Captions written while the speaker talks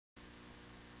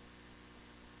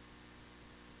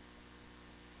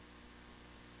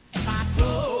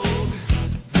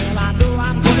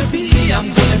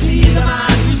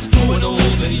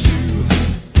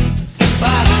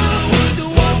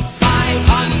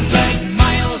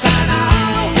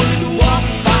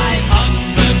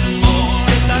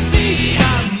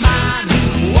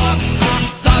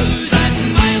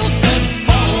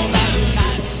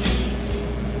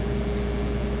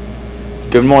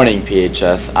Good morning,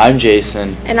 PHS. I'm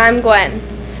Jason. And I'm Gwen.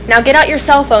 Now get out your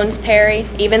cell phones, Perry,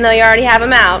 even though you already have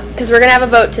them out, because we're going to have a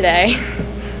vote today.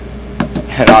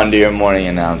 And on to your morning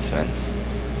announcements.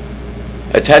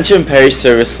 Attention Perry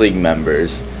Service League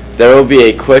members. There will be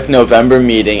a quick November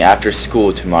meeting after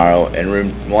school tomorrow in room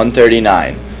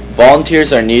 139.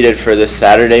 Volunteers are needed for this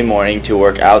Saturday morning to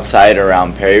work outside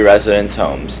around Perry residents'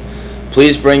 homes.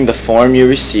 Please bring the form you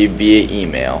received via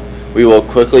email. We will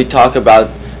quickly talk about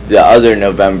the other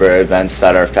November events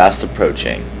that are fast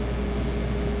approaching.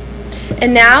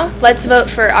 And now, let's vote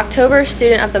for October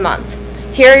Student of the Month.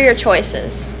 Here are your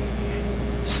choices.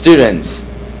 Students,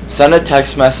 send a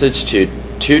text message to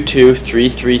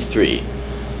 22333.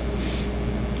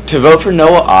 To vote for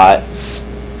Noah Ott,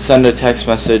 send a text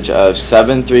message of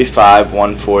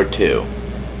 735142.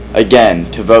 Again,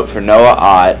 to vote for Noah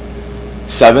Ott,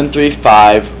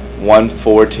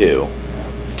 735142.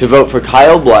 To vote for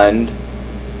Kyle Blend,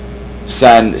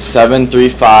 send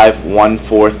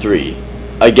 735143.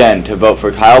 Again, to vote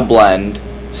for Kyle Blend,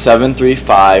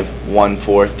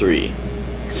 735143.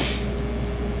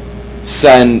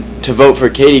 To vote for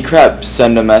Katie Krepp,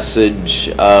 send a message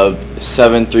of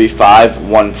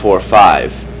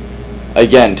 735145.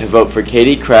 Again, to vote for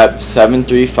Katie Krepp,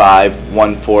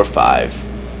 735145.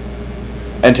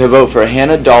 And to vote for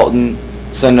Hannah Dalton,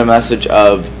 send a message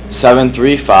of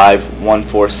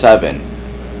 735147.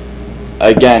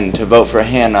 Again, to vote for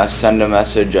Hannah, send a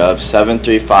message of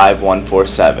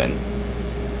 735147.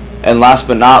 And last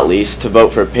but not least, to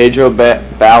vote for Pedro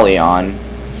Balion,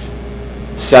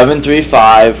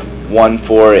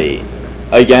 735148.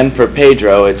 Again, for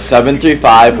Pedro, it's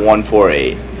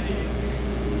 735148.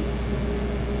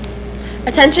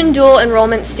 Attention dual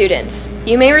enrollment students.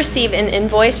 You may receive an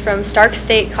invoice from Stark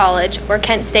State College or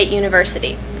Kent State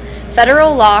University.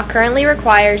 Federal law currently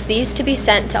requires these to be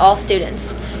sent to all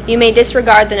students. You may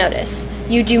disregard the notice.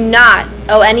 You do not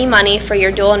owe any money for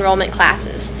your dual enrollment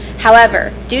classes.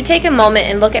 However, do take a moment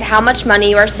and look at how much money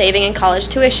you are saving in college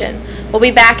tuition. We'll be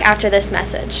back after this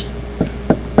message.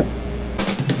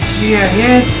 We are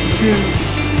here to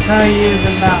tell you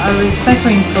about our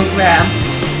recycling program.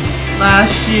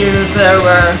 Last year there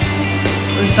were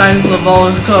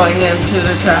recyclables going into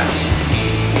the trash.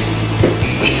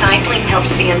 Recycling helps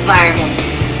the environment.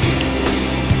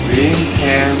 We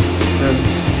can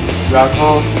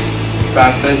recycle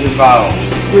plastic bottles.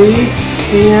 We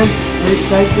can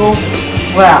recycle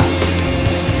glass.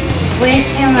 We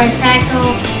can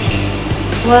recycle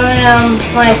aluminum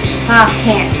like pop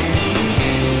cans.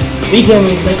 We can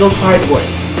recycle cardboard.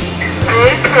 We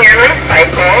can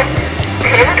recycle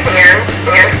tin cans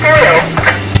and foil.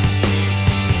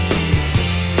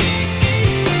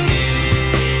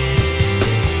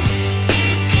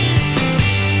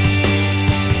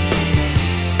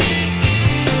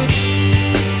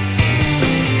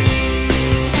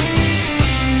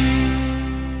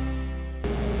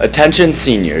 Attention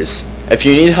seniors. If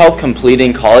you need help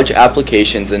completing college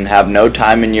applications and have no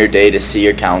time in your day to see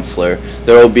your counselor,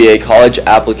 there will be a college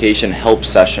application help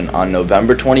session on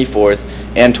November 24th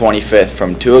and 25th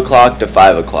from 2 o'clock to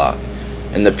 5 o'clock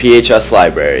in the PHS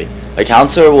library. A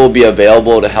counselor will be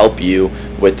available to help you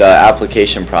with the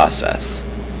application process.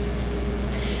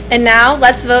 And now,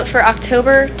 let's vote for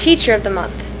October Teacher of the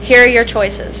Month. Here are your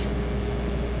choices.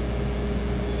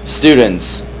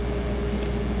 Students,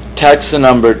 text the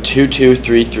number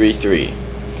 22333.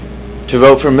 To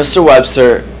vote for Mr.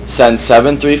 Webster, send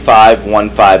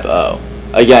 735150.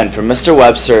 Again, for Mr.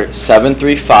 Webster,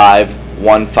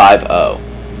 735150.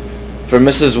 For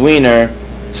Mrs. Wiener,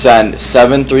 send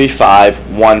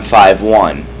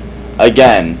 735151.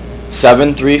 Again,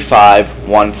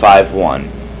 735151.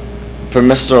 For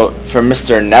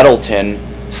Mr. Nettleton,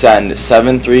 send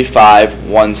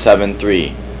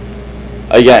 735173.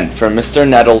 Again, for Mr.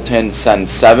 Nettleton, send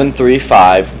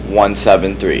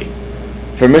 735173.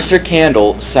 For Mr.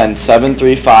 Candle, send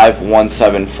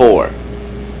 735174.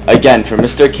 Again, for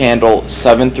Mr. Candle,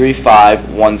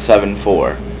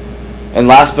 735174. And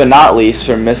last but not least,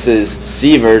 for Mrs.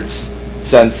 Sieverts,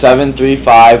 send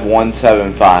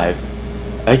 735175.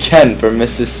 Again, for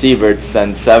Mrs. Sieverts,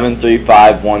 send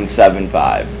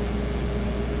 735175.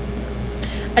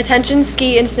 Attention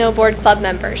ski and snowboard club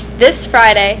members. This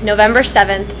Friday, November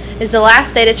 7th, is the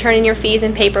last day to turn in your fees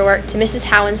and paperwork to Mrs.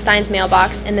 Howenstein's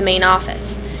mailbox in the main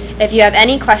office. If you have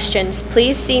any questions,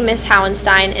 please see Miss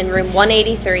Howenstein in room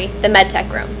 183, the MedTech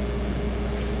room.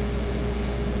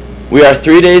 We are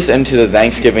 3 days into the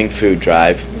Thanksgiving food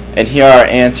drive, and here are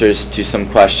answers to some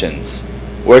questions.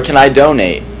 Where can I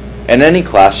donate? In any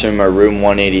classroom or room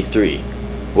 183.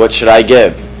 What should I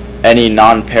give? Any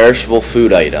non-perishable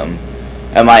food item.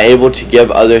 Am I able to give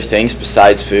other things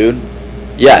besides food?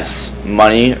 Yes,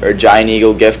 money or Giant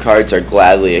Eagle gift cards are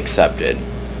gladly accepted.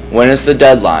 When is the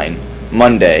deadline?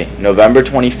 Monday, November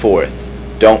 24th.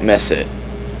 Don't miss it.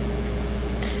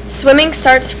 Swimming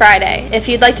starts Friday. If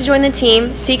you'd like to join the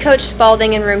team, see Coach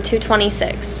Spalding in room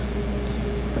 226.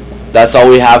 That's all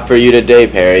we have for you today,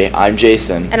 Perry. I'm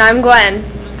Jason. And I'm Gwen.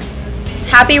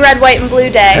 Happy Red, White, and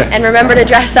Blue Day, and remember to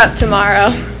dress up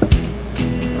tomorrow.